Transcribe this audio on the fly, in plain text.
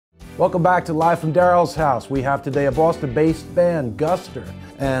Welcome back to Live from Daryl's house. We have today a Boston-based band, Guster.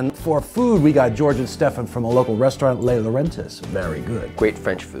 And for food, we got George and Stefan from a local restaurant, Les Laurentiis. Very good. Great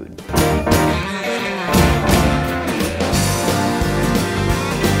French food.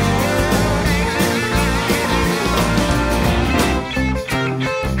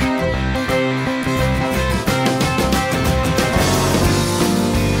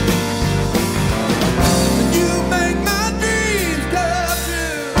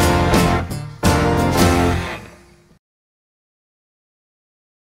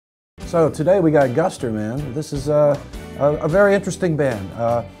 So today we got Guster, man. This is a very interesting band.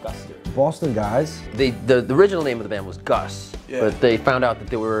 Guster. Boston guys. The original name of the band was Gus, but they found out that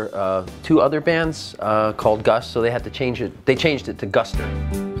there were two other bands called Gus, so they had to change it. They changed it to Guster.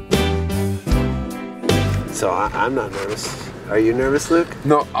 So I'm not nervous. Are you nervous, Luke?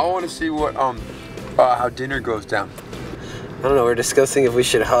 No, I want to see what how dinner goes down. I don't know. We're discussing if we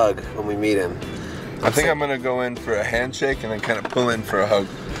should hug when we meet him. I think I'm gonna go in for a handshake and then kind of pull in for a hug.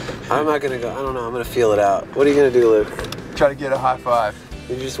 I'm not gonna go. I don't know. I'm gonna feel it out. What are you gonna do, Luke? Try to get a high five.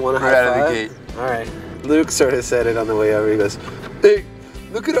 You just want a right high five? out of the gate. All right. Luke sort of said it on the way over. He goes, "Hey,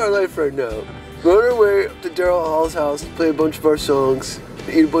 look at our life right now. We're on our way up to Daryl Hall's house, play a bunch of our songs,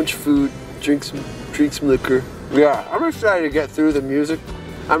 eat a bunch of food, drink some liquor." Yeah, I'm excited to get through the music.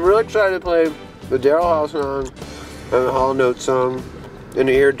 I'm really excited to play the Daryl Hall song and the Hall Note song, and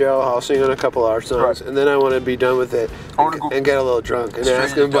to hear Daryl Hall sing on a couple of our songs, and then I want to be done with it and get a little drunk and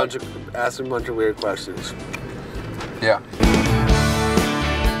ask him a bunch of weird questions. Yeah.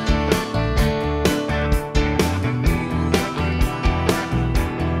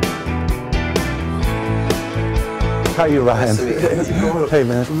 How you, Ryan? Hey,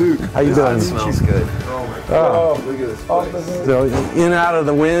 man. Luke. How you doing? It smells good. Oh, look at this place. so in and out of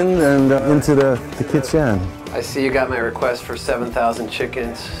the wind and into the kitchen. I see you got my request for 7,000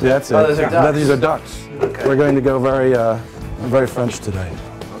 chickens. Yeah, that's it. Oh, those are ducks. These are ducks. Okay. We're going to go very French today.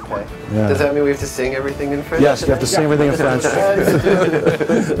 Okay. Yeah. Does that mean we have to sing everything in French? Yes, you have to sing everything in French.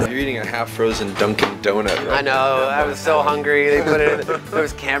 You're eating a half-frozen Dunkin' Donut, right? I know. I was so hungry. They put it in. There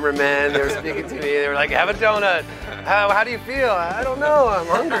was cameramen. They were speaking to me. They were like, "Have a donut. How do you feel?" I don't know. I'm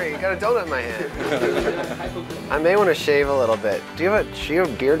hungry. Got a donut in my hand. I may want to shave a little bit. Do you have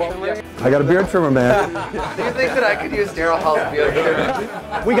a beard trimmer? I got a beard trimmer, man. Do you think that I could use Daryl Hall's beard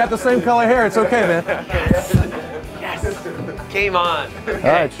trimmer? We got the same color hair. It's okay, man. Yes. Game on. All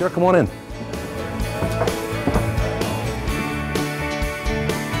right, sure. Come on in.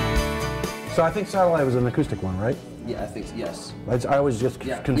 So I think Satellite was an acoustic one, right? Yeah, I think so, yes. I was just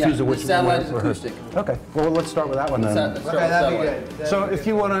confused with which Satellite one. is acoustic. Okay. Well, let's start with that one then. Let's start with Satellite. So if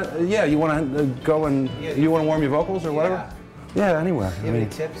you want to, you want to go and you want to warm your vocals or whatever? Yeah, anywhere. Do you have any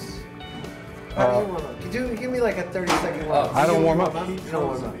tips? How do you warm up? Could you give me like a 30-second warm up? I don't warm up. You don't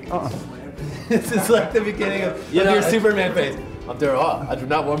warm up. This is like the beginning of your Superman face. I'm Daryl Hall. I do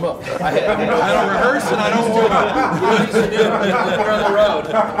not warm up. I don't rehearse and I don't warm up. We're on the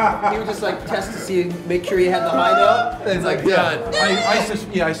road. He would just like test to see, make sure he had the high note. It's like done. I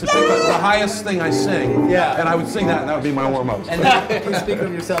used to pick the highest thing I sing, and I would sing that, and that would be my warm-up. And then you speak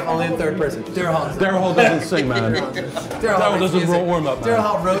of yourself only in third person. Daryl Hall. Daryl Hall doesn't sing, man. Daryl doesn't warm up, man. Daryl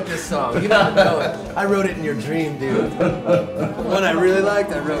Hall wrote this song. You don't know it. I wrote it in your dream, dude. One I really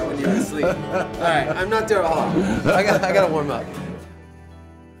liked, I wrote when you were asleep. All right, I'm not Daryl Hall. I got to warm up.